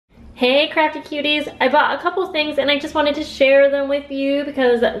Hey crafty cuties, I bought a couple things and I just wanted to share them with you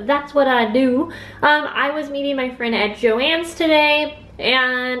because that's what I do. I was meeting my friend at Joann's today,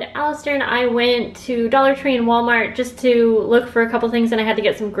 and Alistair and I went to Dollar Tree and Walmart just to look for a couple things, and I had to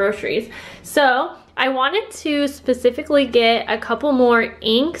get some groceries. So I wanted to specifically get a couple more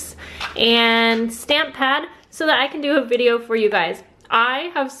inks and stamp pad so that I can do a video for you guys.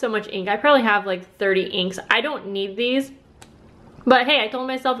 I have so much ink. I probably have like 30 inks. I don't need these. But hey, I told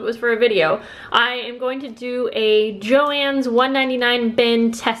myself it was for a video. I am going to do a Joann's 1.99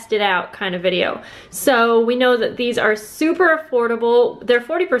 bin test it out kind of video. So we know that these are super affordable. They're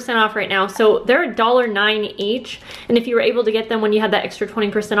 40% off right now, so they're $1.09 each. And if you were able to get them when you had that extra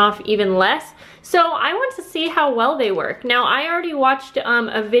 20% off, even less. So I want to see how well they work. Now I already watched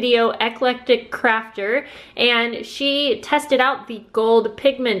a video, Eclectic Crafter, and she tested out the gold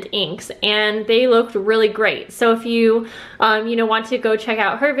pigment inks and they looked really great. So if you want to go check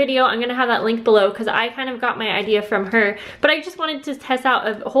out her video, I'm gonna have that link below because I kind of got my idea from her, but I just wanted to test out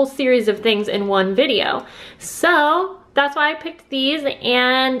a whole series of things in one video. So that's why I picked these,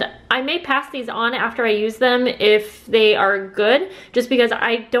 and I may pass these on after I use them if they are good, just because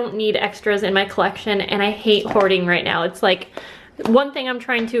I don't need extras in my collection and I hate hoarding right now. It's like one thing I'm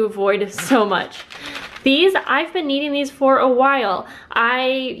trying to avoid so much. These, I've been needing these for a while.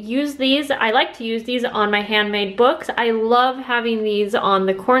 I like to use these on my handmade books. I love having these on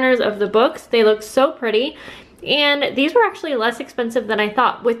the corners of the books. They look so pretty. And these were actually less expensive than I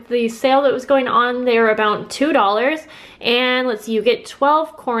thought. With the sale that was going on, they were about $2. And let's see, you get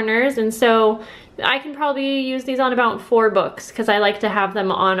 12 corners. And so I can probably use these on about 4 books because I like to have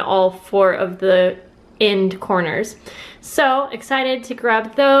them on all 4 of the end corners. So excited to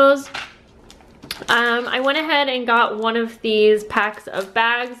grab those. I went ahead and got one of these packs of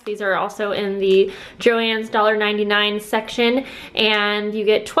bags. These are also in the Joann's $1.99 section, and you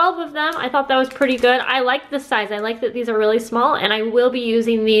get 12 of them. I thought that was pretty good. I like the size. I like that these are really small, and I will be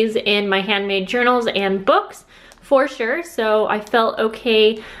using these in my handmade journals and books for sure. So I felt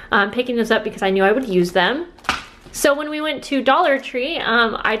okay picking those up because I knew I would use them. So when we went to Dollar Tree,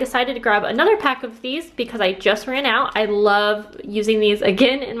 I decided to grab another pack of these because I just ran out. I love using these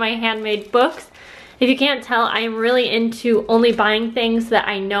again in my handmade books. If you can't tell, I am really into only buying things that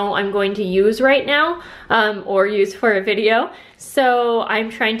I know I'm going to use right now or use for a video. So I'm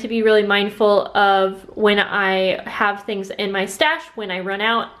trying to be really mindful of when I have things in my stash, when I run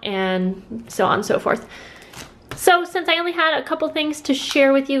out, and so on and so forth. So since I only had a couple things to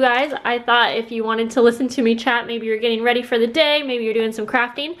share with you guys, I thought if you wanted to listen to me chat, maybe you're getting ready for the day, maybe you're doing some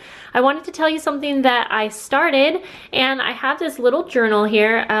crafting, I wanted to tell you something that I started, and I have this little journal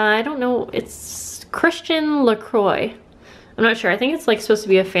here. I don't know, it's Christian LaCroix. I'm not sure. I think it's like supposed to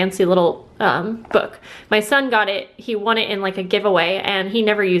be a fancy little book. My son got it. He won it in like a giveaway and he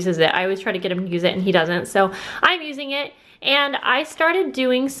never uses it. I always try to get him to use it and he doesn't. So I'm using it, and I started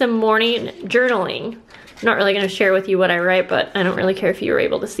doing some morning journaling. I'm not really going to share with you what I write, but I don't really care if you were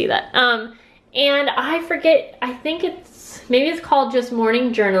able to see that. And I forget, I think maybe it's called just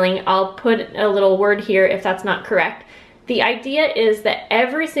morning journaling. I'll put a little word here if that's not correct. The idea is that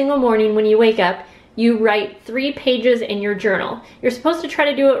every single morning when you wake up, you write 3 pages in your journal. You're supposed to try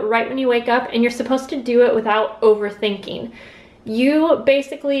to do it right when you wake up, and you're supposed to do it without overthinking. You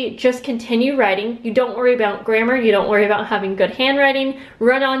basically just continue writing. You don't worry about grammar. You don't worry about having good handwriting.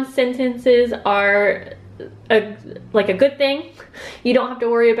 Run-on sentences are like a good thing. You don't have to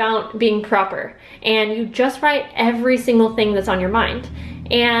worry about being proper. And you just write every single thing that's on your mind.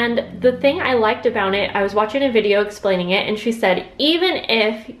 And the thing I liked about it, I was watching a video explaining it, and she said, even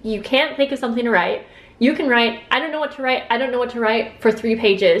if you can't think of something to write, you can write, I don't know what to write, I don't know what to write, for 3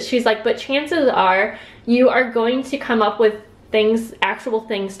 pages. She's like, but chances are you are going to come up with things, actual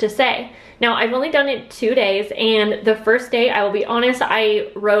things to say. Now, I've only done it 2 days, and the first day, I will be honest,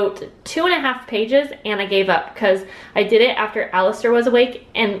 I wrote 2.5 pages and I gave up because I did it after Alistair was awake,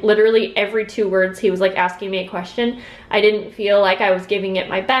 and literally every 2 words he was like asking me a question. I didn't feel like I was giving it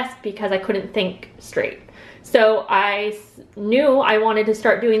my best because I couldn't think straight. So I knew I wanted to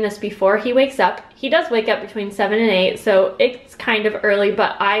start doing this before he wakes up. He does wake up between 7 and 8, so it's kind of early,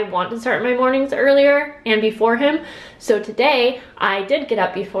 but I want to start my mornings earlier and before him. So today, I did get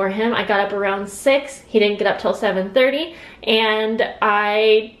up before him. I got up around 6. He didn't get up till 7:30, and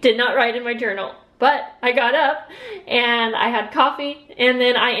I did not write in my journal. But I got up, and I had coffee, and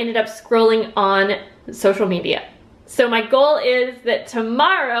then I ended up scrolling on social media. So my goal is that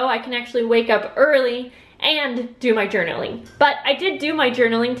tomorrow I can actually wake up early and do my journaling. But I did do my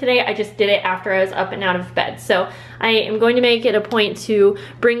journaling today, I just did it after I was up and out of bed. So I am going to make it a point to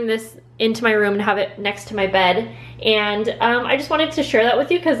bring this into my room and have it next to my bed. And I just wanted to share that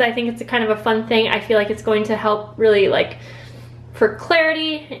with you because I think it's a kind of a fun thing. I feel like it's going to help really like for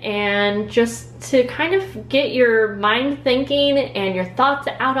clarity and just to kind of get your mind thinking and your thoughts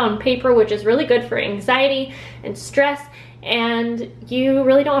out on paper, which is really good for anxiety and stress. And you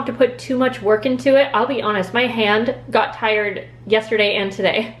really don't have to put too much work into it. I'll be honest, my hand got tired yesterday and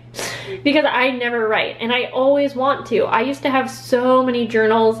today because I never write, and I always want to. I used to have so many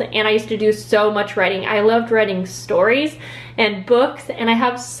journals and I used to do so much writing. I loved writing stories and books, and I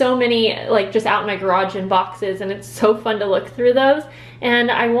have so many like just out in my garage in boxes, and it's so fun to look through those.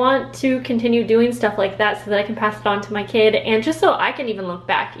 And I want to continue doing stuff like that so that I can pass it on to my kid, and just so I can even look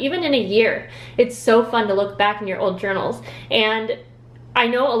back, even in a year. It's so fun to look back in your old journals. And I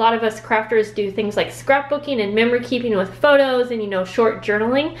know a lot of us crafters do things like scrapbooking and memory keeping with photos and, you know, short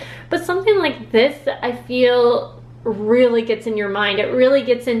journaling, but something like this I feel really gets in your mind. It really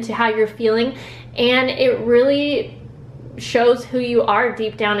gets into how you're feeling, and it really shows who you are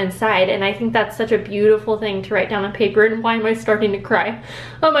deep down inside. And I think that's such a beautiful thing to write down on paper. And why am I starting to cry?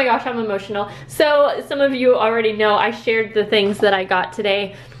 Oh my gosh, I'm emotional. So some of you already know I shared the things that I got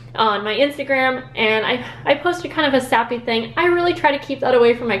today on my Instagram, and I posted kind of a sappy thing. I really try to keep that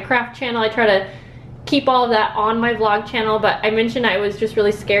away from my craft channel. I try to keep all of that on my vlog channel, but I mentioned I was just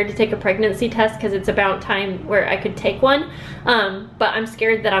really scared to take a pregnancy test because it's about time where I could take one. But I'm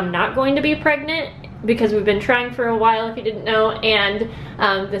scared that I'm not going to be pregnant because we've been trying for a while, if you didn't know, and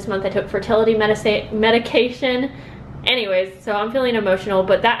this month I took fertility medication. Anyways, so I'm feeling emotional,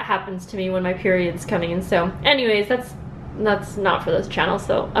 but that happens to me when my period's coming. And so anyways, that's not for this channel.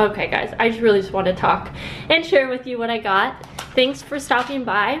 So okay guys, I just want to talk and share with you what I got. Thanks for stopping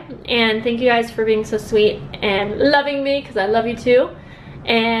by, and thank you guys for being so sweet and loving me, because I love you too.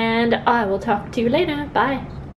 And I will talk to you later. Bye.